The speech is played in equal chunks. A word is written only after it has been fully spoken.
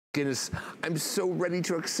Goodness, I'm so ready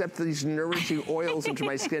to accept these nourishing oils into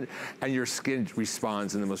my skin. And your skin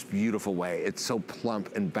responds in the most beautiful way. It's so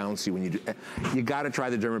plump and bouncy when you do. You gotta try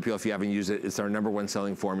the Dermapeel if you haven't used it. It's our #1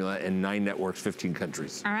 selling formula in 9 networks, 15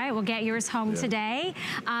 countries. All right, we'll get yours home today.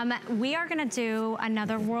 We are gonna do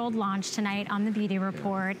another world launch tonight on the Beauty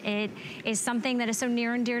Report. It is something that is so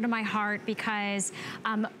near and dear to my heart because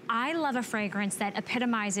I love a fragrance that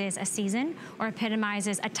epitomizes a season or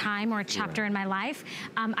epitomizes a time or a chapter in my life.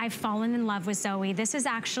 I've fallen in love with Zoie. This is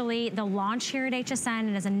actually the launch here at HSN.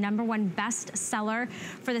 It is a #1 best seller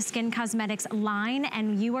for the Skinn Cosmetics line,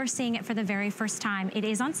 and you are seeing it for the very first time. It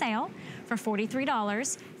is on sale for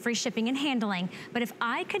 $43, free shipping and handling. But if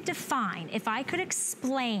I could define, if I could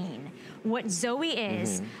explain what Zoie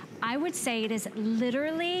is, I would say it is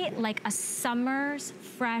literally like a summer's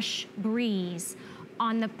fresh breeze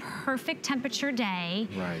on the perfect temperature day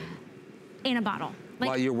in a bottle. Like,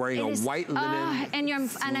 while you're wearing a white linen, and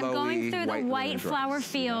I'm going through the white flower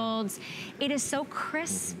fields. It is so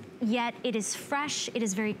crisp, yet it is fresh, it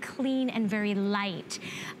is very clean and very light.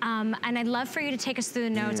 And I'd love for you to take us through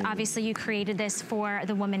the notes. Obviously, you created this for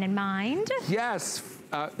the woman in mind. Yes,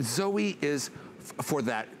 Zoie is for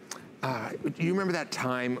that. You remember that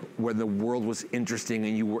time when the world was interesting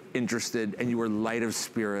and you were interested and you were light of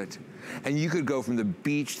spirit? And you could go from the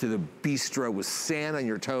beach to the bistro with sand on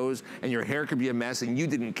your toes and your hair could be a mess and you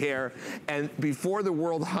didn't care. And before the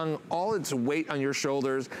world hung all its weight on your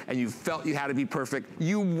shoulders and you felt you had to be perfect,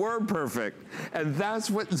 you were perfect. And that's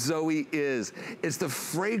what Zoie is. It's the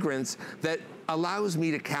fragrance that allows me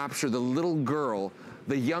to capture the little girl,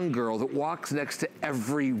 the young girl that walks next to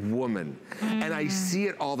every woman. And I see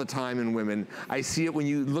it all the time in women. I see it when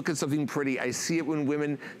you look at something pretty. I see it when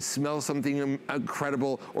women smell something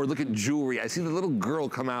incredible or look at jewelry. I see the little girl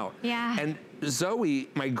come out. And Zoie,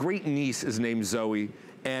 my great niece is named Zoie,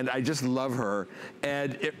 and I just love her.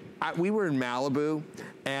 And we were in Malibu,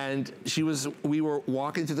 and we were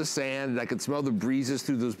walking through the sand, and I could smell the breezes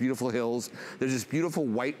through those beautiful hills. There's this beautiful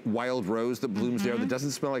white wild rose that blooms there that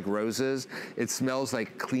doesn't smell like roses. It smells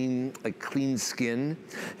like clean skin.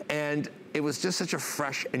 And it was just such a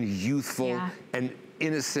fresh and youthful and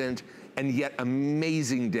innocent and yet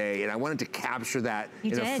amazing day, and I wanted to capture that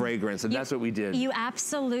in a fragrance, and that's what we did. You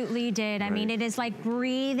absolutely did. I mean, it is like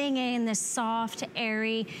breathing in this soft,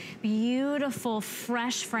 airy, beautiful,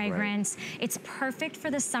 fresh fragrance. It's perfect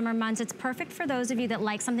for the summer months. It's perfect for those of you that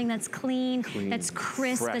like something that's clean, that's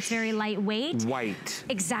crisp, fresh, that's very lightweight. White.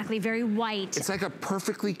 Exactly, very white. It's like a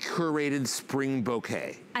perfectly curated spring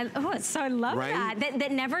bouquet. I love that.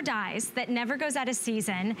 That never dies, that never goes out of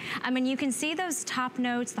season. I mean, you can see those top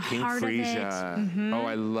notes, the heart freesia. Oh,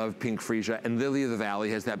 I love pink freesia. And Lily of the Valley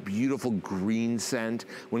has that beautiful green scent.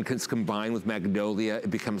 When it's combined with magnolia, it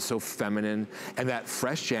becomes so feminine. And that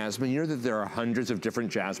fresh jasmine, you know that there are hundreds of different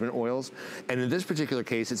jasmine oils. And in this particular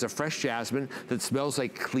case, it's a fresh jasmine that smells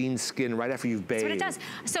like clean skin right after you've bathed. That's what it does.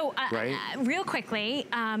 So real quickly,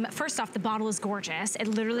 first off, the bottle is gorgeous. It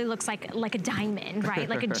literally looks like a diamond, right?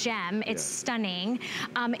 Like a gem. It's stunning.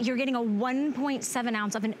 You're getting a 1.7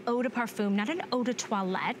 ounce of an eau de parfum, not an eau de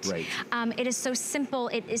toilette. It is so simple.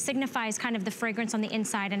 It signifies kind of the fragrance on the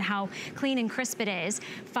inside and how clean and crisp it is.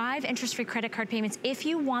 5 interest-free credit card payments. If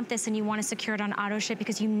you want this and you want to secure it on auto ship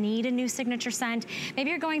because you need a new signature scent, maybe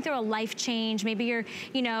you're going through a life change, maybe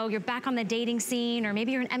you're back on the dating scene, or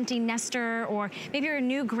maybe you're an empty nester, or maybe you're a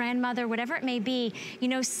new grandmother, whatever it may be,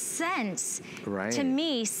 scents to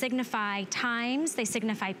me signify times, they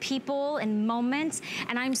signify people and moments,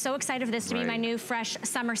 and I'm so excited for this to be my new fresh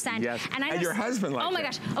summer scent. And your husband likes it. Oh my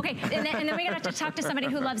gosh. Okay, and then we got to talk to somebody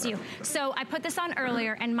who loves you. So I put this on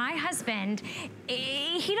earlier, and my husband,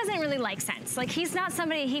 he doesn't really like scents. Like, he's not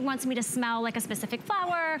somebody, he wants me to smell like a specific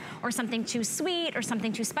flower or something too sweet or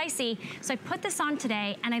something too spicy. So I put this on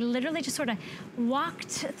today, and I literally just sort of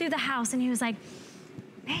walked through the house, and he was like,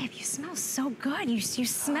 babe, you smell so good. You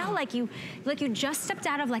smell like you just stepped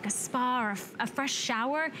out of like a spa or a fresh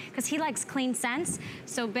shower, because he likes clean scents.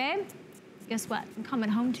 So babe, guess what? I'm coming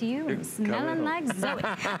home to you and smelling like Zoie.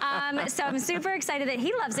 So I'm super excited that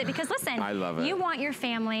he loves it, because listen, I love it. You want your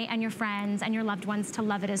family and your friends and your loved ones to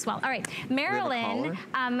love it as well. All right, Marilyn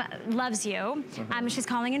loves you. She's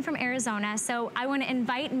calling in from Arizona. So I want to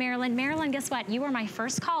invite Marilyn. Marilyn, guess what? You were my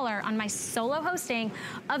first caller on my solo hosting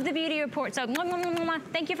of the Beauty Report. So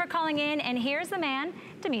thank you for calling in. And here's the man,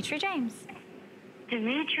 Dimitri James.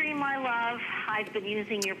 Dimitri, my love, I've been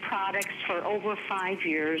using your products for over 5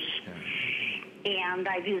 years. And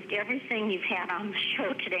I've used everything you've had on the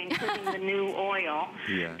show today, including the new oil,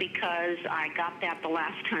 because I got that the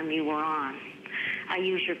last time you were on. I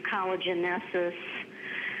use your Collagenesis.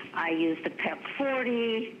 I use the Pep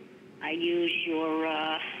 40. I use your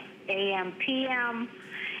AM, PM,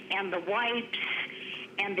 and the wipes,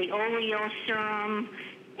 and the oleo serum,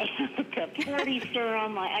 and the 40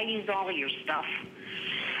 serum. I use all of your stuff.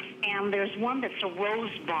 And there's one that's a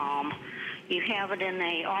rose balm. You have it in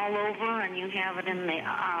the all over, and you have it in the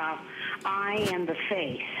eye and the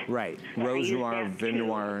face. Right. Rose Noir, Vin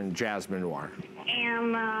Noir, and Jasmine Noir.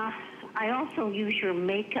 And I also use your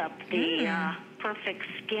makeup, the Perfect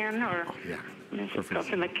Skin, or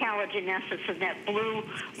Perfect. in the collagenessence in that blue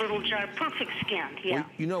little jar. Perfect Skin, yeah. Well,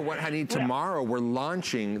 you know what, honey? Tomorrow we're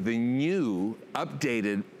launching the new,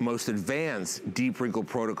 updated, most advanced Deep Wrinkle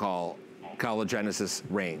Protocol collagenesis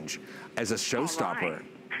range as a showstopper,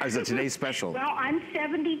 as a today's special. Well, I'm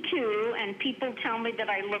 72, and people tell me that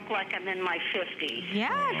I look like I'm in my 50s.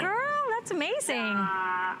 Yeah, girl, that's amazing.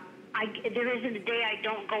 There isn't a day I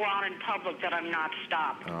don't go out in public that I'm not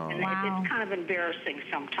stopped. And it's kind of embarrassing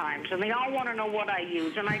sometimes. And they all want to know what I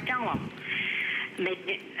use, and I tell them.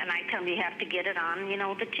 And I tell them you have to get it on, you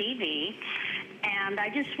know, the TV. And I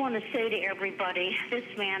just want to say to everybody, this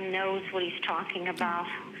man knows what he's talking about.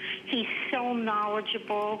 He's so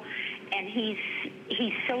knowledgeable, and he's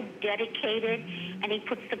so dedicated, and he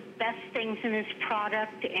puts the best things in his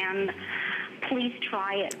product, and please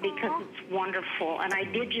try it because it's wonderful. And I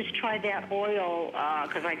did just try that oil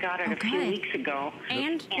because I got it a few weeks ago.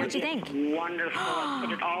 And what'd you think? Wonderful. I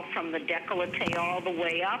put it all from the décolleté all the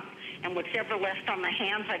way up, and whatever left on the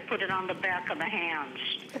hands, I put it on the back of the hands.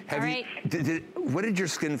 What did your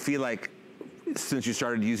skin feel like since you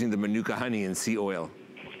started using the Manuka honey and sea oil?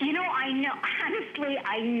 You know, honestly,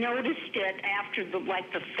 I noticed it after the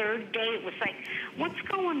third day. It was like, what's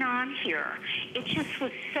going on here? It just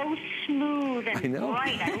was so smooth and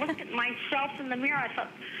bright. I looked at myself in the mirror. I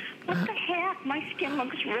thought, what the heck? My skin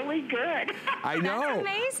looks really good. I know. That's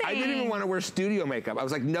amazing. I didn't even want to wear studio makeup. I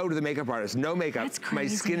was like, no to the makeup artist. No makeup. That's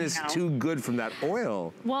crazy. My skin is too good from that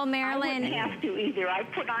oil. Well, Marilyn. I wouldn't have to either. I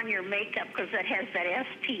put on your makeup because it has that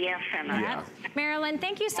SPF in it. Yeah. Marilyn,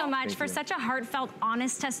 thank you so much for such a heartfelt,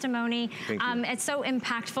 honest testimony. It's so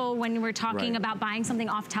impactful when we're talking about buying something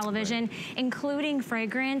off television, including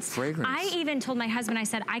fragrance. I even told my husband, I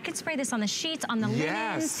said, I could spray this on the sheets, on the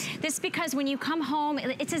linens. This because when you come home,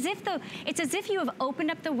 it's as if you have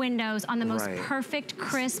opened up the windows on the most perfect,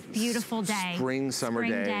 crisp, beautiful day. Spring, summer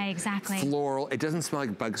day. Exactly. Floral. It doesn't smell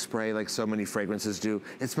like bug spray like so many fragrances do.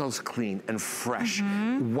 It smells clean and fresh.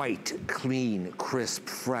 White, clean, crisp,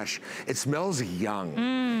 fresh. It smells young.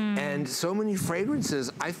 And so many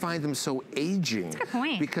fragrances, I find them so aging. That's a good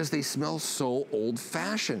point. Because they smell so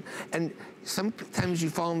old-fashioned. And sometimes you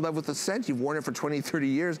fall in love with a scent, you've worn it for 20, 30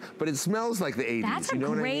 years, but it smells like the 80s. That's a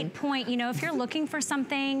great point. You know, if you're looking for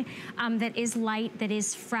something that is light, that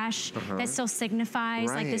is fresh, that still signifies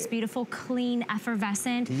like this beautiful, clean,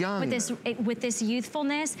 effervescent, young, with this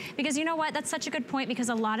youthfulness, because you know what? That's such a good point, because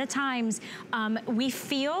a lot of times we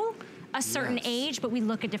feel a certain age, but we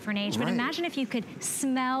look a different age. But imagine if you could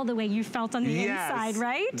smell the way you felt on the inside,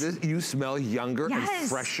 right? You smell younger and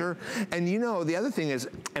fresher. And you know, the other thing is,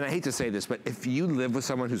 and I hate to say this, but if you live with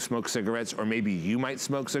someone who smokes cigarettes, or maybe you might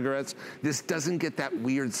smoke cigarettes, this doesn't get that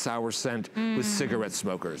weird sour scent with cigarette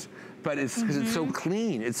smokers. But it's because it's so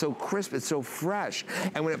clean, it's so crisp, it's so fresh.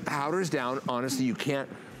 And when it powders down, honestly, you can't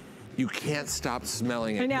stop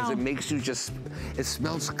smelling it because it makes you it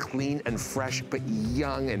smells clean and fresh, but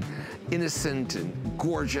young and innocent and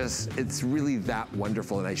gorgeous. It's really that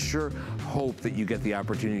wonderful, and I sure hope that you get the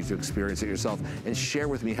opportunity to experience it yourself and share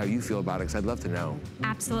with me how you feel about it, because I'd love to know.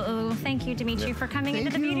 Absolutely. Well, thank you, Dimitri, for coming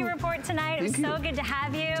into the Beauty Report tonight. It was so good to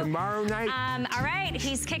have you. Tomorrow night. All right,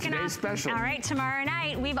 he's kicking off. Special. All right, tomorrow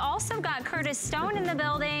night. We've also got Curtis Stone in the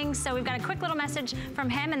building, so we've got a quick little message from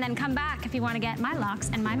him, and then come back if you want to get my locks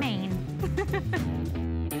and my mane.